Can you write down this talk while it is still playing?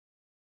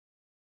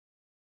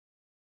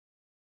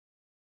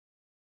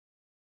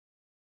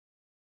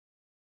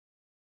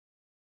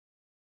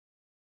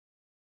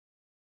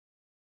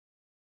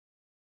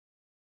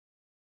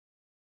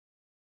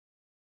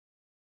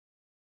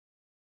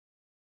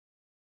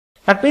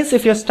That means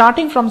if you're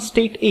starting from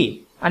state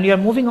A and you're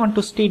moving on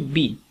to state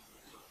B,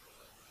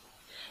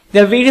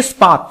 there are various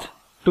paths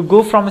to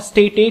go from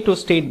state A to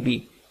state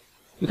B.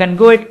 You can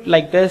go it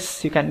like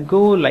this, you can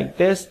go like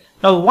this.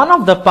 Now one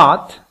of the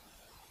path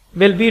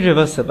will be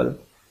reversible.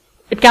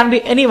 It can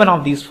be any one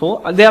of these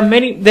four. There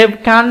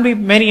can be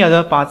many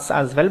other paths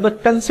as well,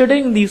 but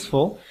considering these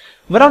four,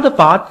 one of the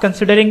path,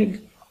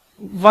 considering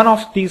one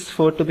of these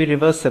four to be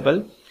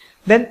reversible,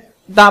 then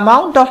the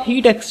amount of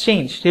heat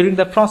exchange during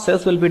the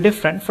process will be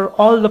different for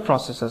all the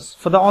processes,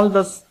 for all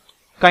the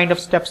kind of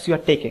steps you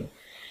are taking,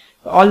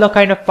 all the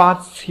kind of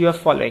paths you are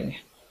following.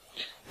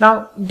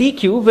 Now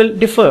dq will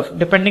differ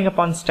depending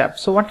upon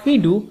steps. So what we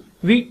do,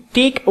 we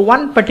take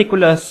one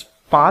particular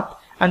path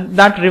and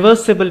that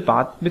reversible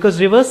path, because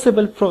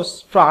reversible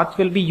path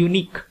will be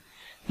unique.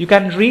 You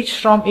can reach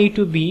from A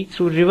to B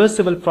through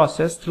reversible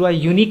process through a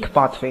unique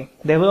pathway.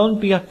 There won't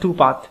be a two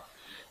path.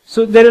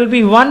 So there will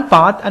be one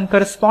path, and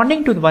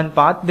corresponding to one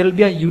path there will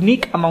be a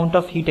unique amount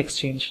of heat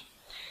exchange.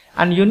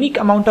 And unique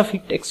amount of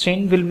heat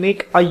exchange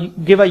will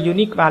give a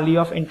unique value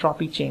of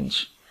entropy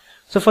change.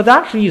 So for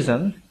that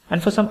reason,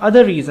 and for some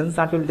other reasons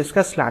that we'll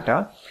discuss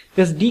later,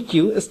 this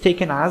dq is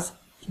taken as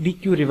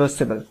dq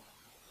reversible.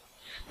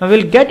 Now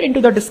we'll get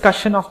into the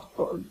discussion of,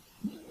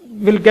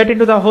 we'll get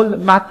into the whole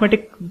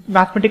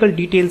mathematical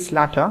details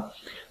later,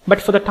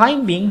 but for the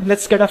time being,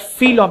 let's get a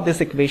feel of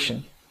this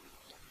equation.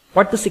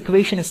 What this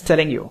equation is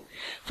telling you.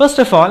 First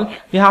of all,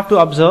 you have to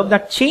observe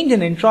that change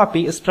in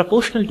entropy is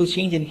proportional to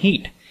change in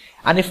heat.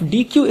 And if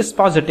dq is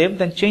positive,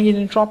 then change in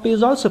entropy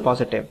is also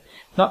positive.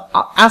 Now,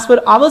 as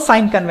per our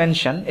sign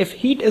convention, if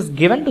heat is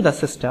given to the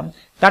system,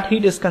 that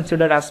heat is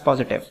considered as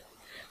positive.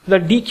 The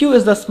dq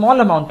is the small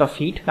amount of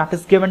heat that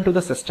is given to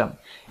the system.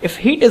 If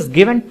heat is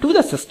given to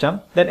the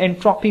system, then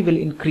entropy will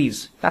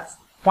increase. That's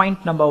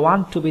point number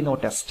one to be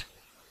noticed.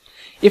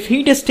 If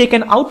heat is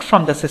taken out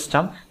from the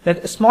system, then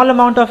a small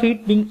amount of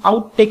heat being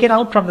taken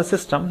out from the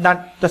system,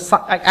 that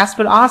as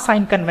per our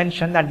sign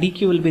convention, that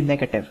dq will be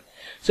negative.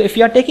 So if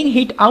you are taking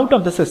heat out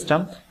of the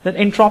system, then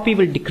entropy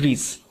will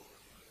decrease.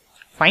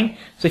 Fine.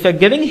 So if you are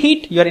giving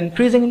heat, you are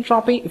increasing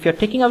entropy. If you are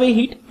taking away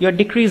heat, you are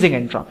decreasing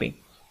entropy.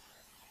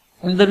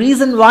 And the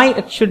reason why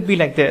it should be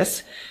like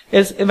this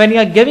is when you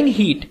are giving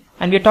heat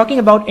and we are talking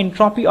about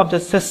entropy of the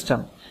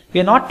system, we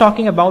are not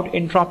talking about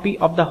entropy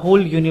of the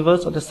whole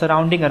universe or the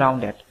surrounding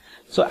around it.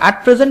 So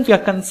at present we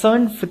are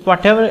concerned with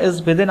whatever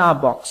is within our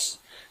box.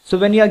 So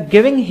when you are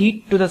giving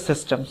heat to the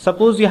system,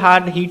 suppose you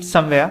had heat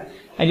somewhere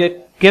and you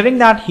are giving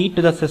that heat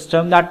to the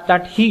system,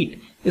 that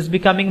heat is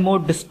becoming more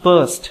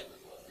dispersed.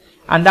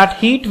 And that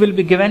heat will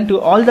be given to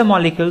all the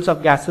molecules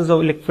of gases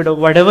or liquid or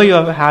whatever you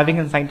are having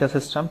inside the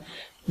system.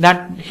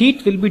 That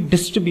heat will be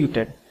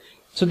distributed.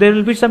 So there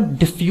will be some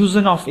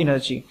diffusion of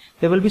energy.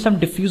 There will be some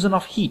diffusion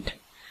of heat.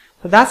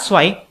 So that's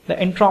why the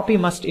entropy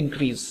must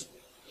increase.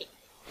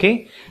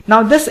 Okay.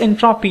 Now this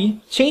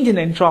entropy, change in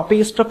entropy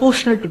is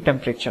proportional to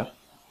temperature.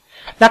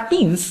 That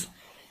means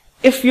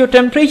if your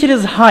temperature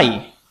is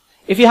high,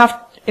 if you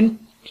have,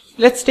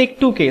 let's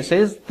take two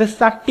cases. This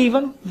is at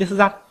T1, this is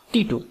at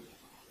T2.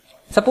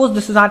 Suppose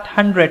this is at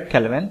 100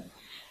 Kelvin.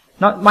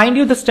 Now, mind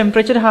you, this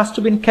temperature has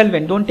to be in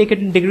Kelvin. Don't take it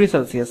in degrees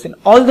Celsius. In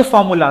all the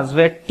formulas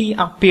where T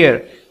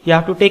appear, you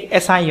have to take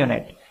SI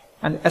unit.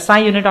 And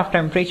SI unit of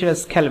temperature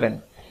is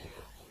Kelvin.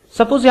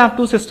 Suppose you have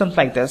two systems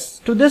like this.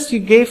 To this, you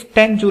gave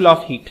 10 joule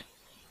of heat.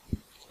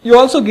 You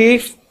also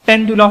gave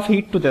 10 joule of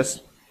heat to this.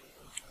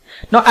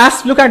 Now,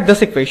 look at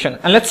this equation.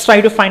 And let's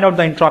try to find out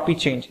the entropy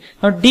change.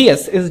 Now,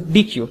 ds is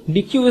dq.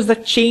 dq is the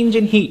change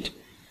in heat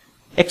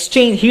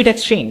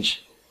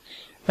exchange.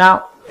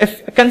 Now,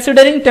 if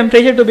considering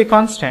temperature to be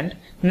constant,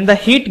 then the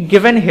heat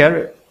given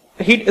here,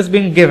 heat is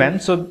being given,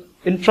 so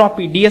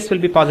entropy ds will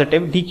be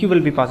positive, dq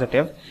will be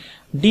positive.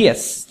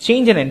 ds,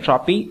 change in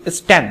entropy, is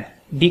 10.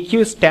 dq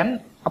is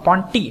 10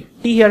 upon t.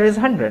 T here is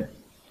 100.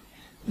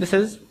 This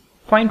is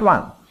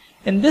 0.1.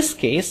 In this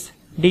case,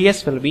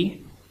 ds will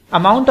be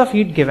amount of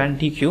heat given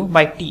dq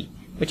by t,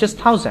 which is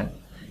 1000.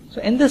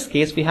 So in this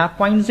case, we have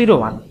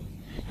 0.01.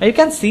 Now you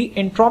can see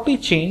entropy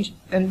change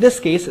in this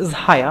case is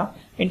higher.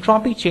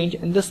 Entropy change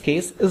in this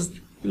case is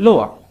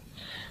lower.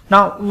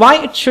 Now,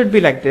 why it should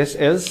be like this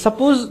is,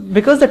 suppose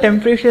because the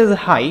temperature is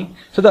high,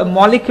 so the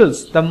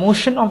molecules, the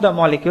motion of the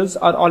molecules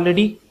are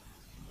already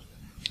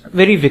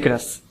very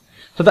vigorous.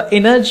 So the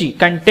energy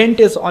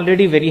content is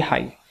already very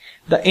high.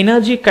 The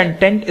energy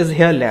content is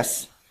here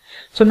less.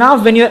 So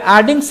now when you're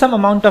adding some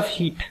amount of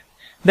heat,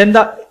 then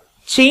the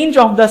change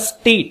of the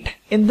state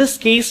in this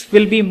case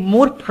will be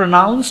more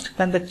pronounced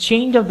than the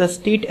change of the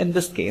state in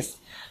this case.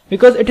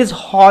 Because it is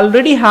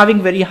already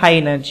having very high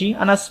energy,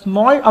 and a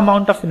small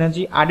amount of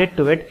energy added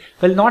to it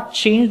will not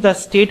change the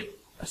state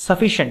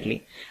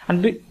sufficiently.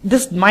 And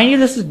this, mind you,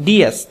 this is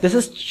ds. This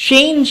is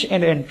change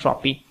in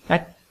entropy.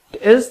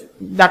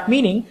 That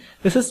meaning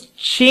this is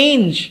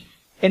change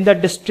in the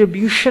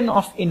distribution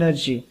of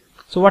energy.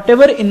 So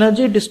whatever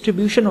energy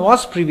distribution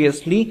was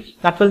previously,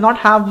 that will not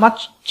have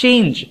much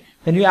change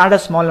when you add a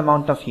small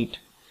amount of heat.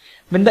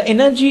 When the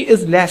energy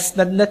is less,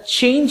 then the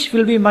change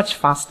will be much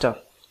faster.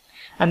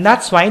 And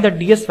that's why the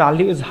ds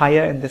value is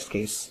higher in this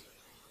case.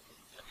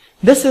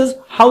 This is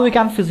how we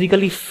can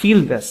physically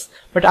feel this.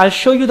 But I'll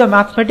show you the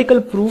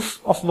mathematical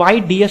proof of why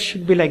ds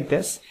should be like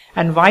this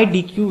and why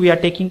dq we are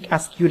taking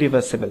as q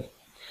reversible.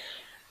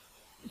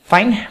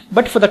 Fine.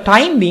 But for the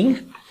time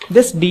being,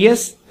 this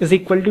ds is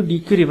equal to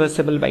dq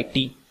reversible by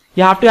t.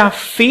 You have to have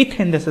faith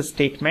in this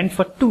statement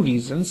for two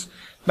reasons.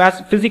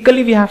 But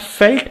physically we have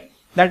felt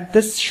that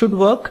this should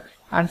work,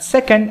 and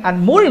second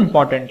and more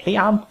importantly,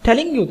 I'm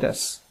telling you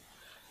this.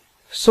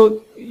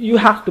 So you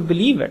have to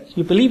believe it.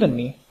 You believe in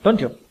me, don't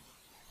you?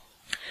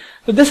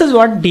 So this is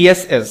what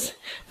ds is.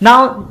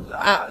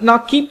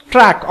 Now keep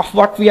track of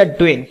what we are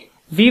doing.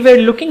 We were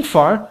looking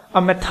for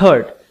a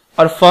method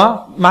or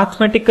for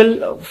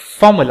mathematical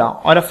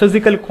formula or a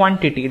physical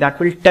quantity that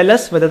will tell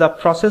us whether the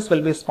process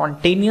will be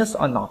spontaneous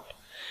or not.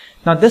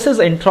 Now this is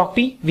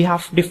entropy. We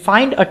have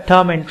defined a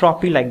term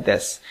entropy like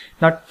this.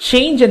 Now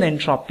change in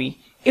entropy,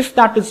 if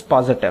that is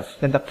positive,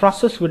 then the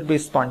process will be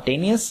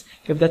spontaneous.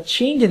 If the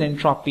change in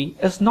entropy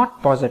is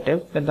not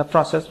positive, then the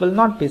process will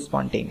not be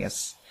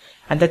spontaneous.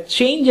 And the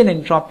change in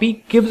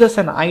entropy gives us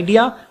an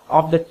idea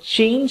of the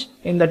change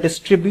in the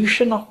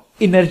distribution of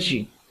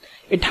energy.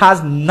 It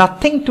has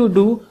nothing to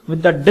do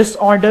with the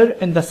disorder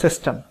in the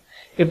system.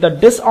 If the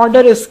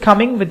disorder is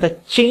coming with the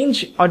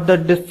change or the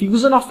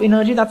diffusion of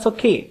energy, that's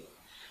okay.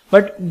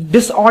 But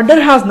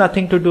disorder has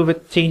nothing to do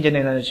with change in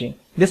energy.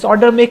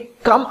 Disorder may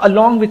come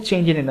along with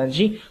change in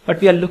energy, but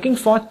we are looking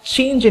for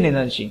change in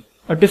energy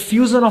or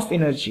diffusion of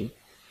energy.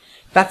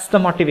 That's the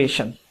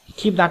motivation.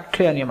 Keep that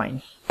clear in your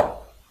mind.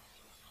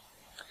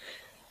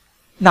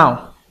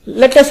 Now,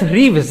 let us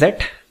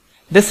revisit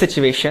this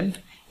situation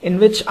in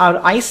which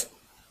our ice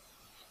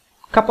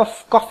cup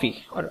of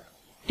coffee or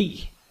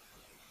tea,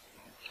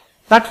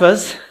 that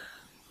was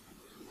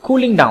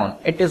cooling down.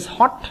 It is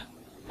hot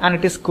and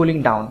it is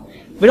cooling down.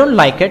 We don't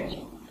like it,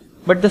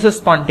 but this is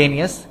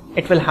spontaneous.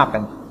 It will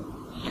happen.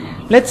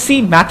 Let's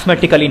see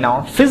mathematically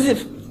now.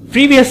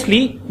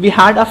 Previously, we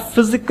had a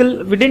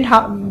physical. We didn't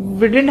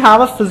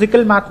have a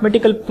physical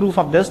mathematical proof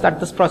of this, that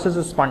this process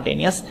is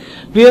spontaneous.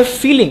 We were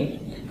feeling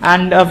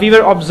and we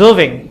were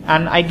observing,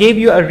 and I gave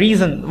you a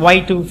reason why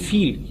to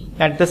feel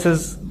that this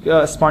is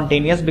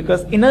spontaneous,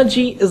 because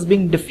energy is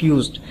being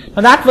diffused.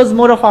 Now that was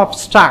more of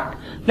abstract.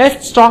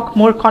 Let's talk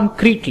more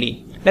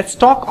concretely. Let's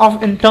talk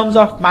of in terms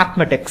of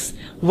mathematics.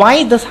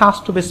 Why this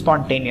has to be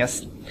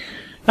spontaneous?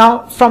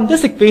 Now from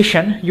this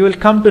equation you will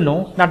come to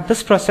know that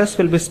this process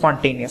will be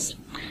spontaneous.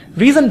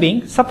 Reason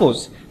being,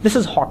 suppose this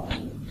is hot.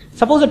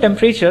 Suppose the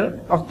temperature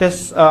of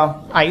this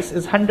ice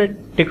is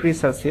 100 degrees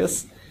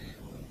Celsius,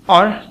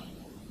 or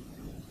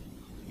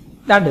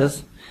that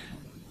is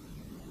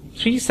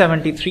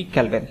 373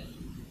 Kelvin,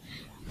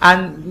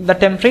 and the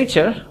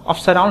temperature of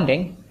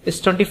surrounding is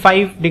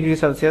 25 degrees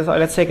Celsius, or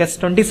let's say it's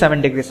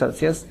 27 degrees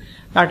Celsius,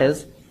 that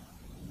is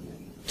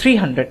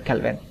 300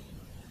 Kelvin.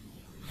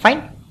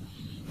 Fine.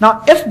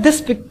 Now if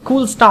this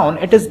cools down,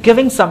 it is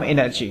giving some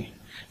energy.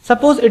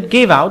 Suppose it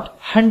gave out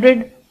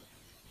 100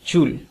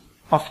 joule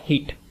of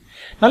heat.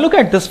 Now look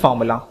at this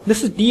formula.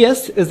 This is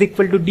ds is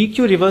equal to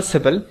dq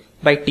reversible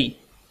by t.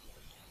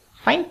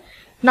 Fine.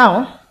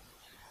 Now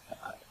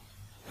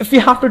if we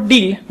have to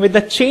deal with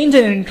the change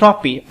in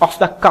entropy of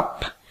the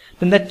cup,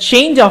 then the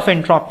change of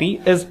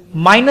entropy is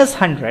minus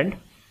 100,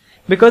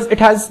 because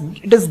it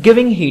is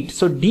giving heat.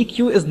 So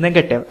dq is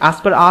negative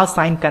as per our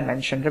sign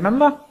convention.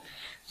 Remember?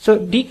 So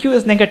dq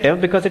is negative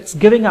because it's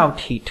giving out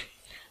heat.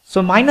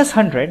 So minus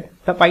 100,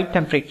 the pipe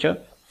temperature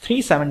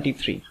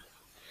 373.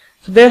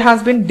 So there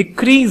has been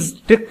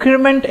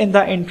decrement in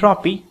the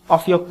entropy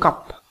of your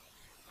cup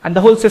and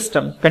the whole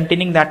system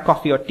containing that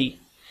coffee or tea.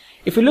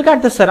 If you look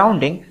at the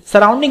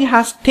surrounding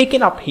has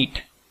taken up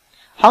heat.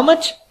 How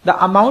much?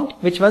 The amount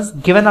which was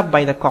given up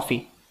by the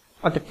coffee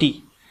or the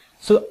tea.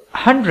 So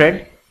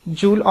 100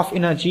 joule of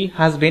energy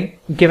has been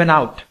given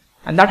out,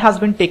 and that has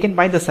been taken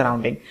by the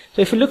surrounding.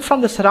 So if you look from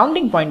the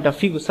surrounding point of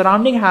view,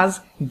 surrounding has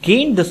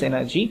gained this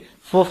energy.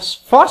 For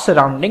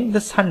surrounding,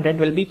 this 100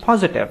 will be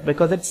positive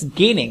because it's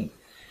gaining.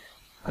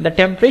 And the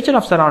temperature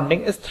of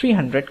surrounding is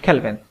 300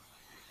 Kelvin.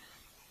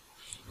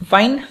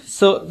 Fine.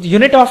 So the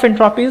unit of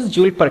entropy is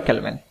joule per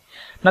Kelvin.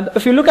 Now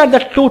if you look at the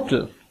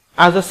total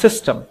as a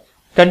system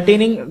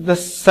containing the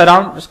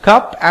surround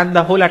cup and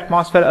the whole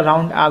atmosphere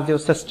around as your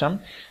system,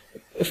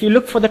 if you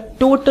look for the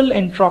total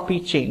entropy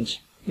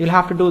change, you'll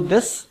have to do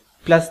this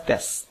plus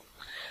this.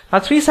 Now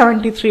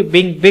 373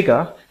 being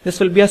bigger, this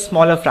will be a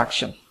smaller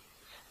fraction.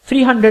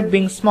 300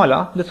 being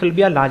smaller, this will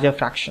be a larger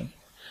fraction.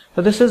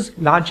 So this is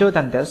larger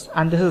than this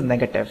and this is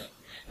negative.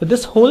 So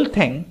this whole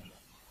thing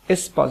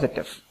is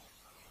positive.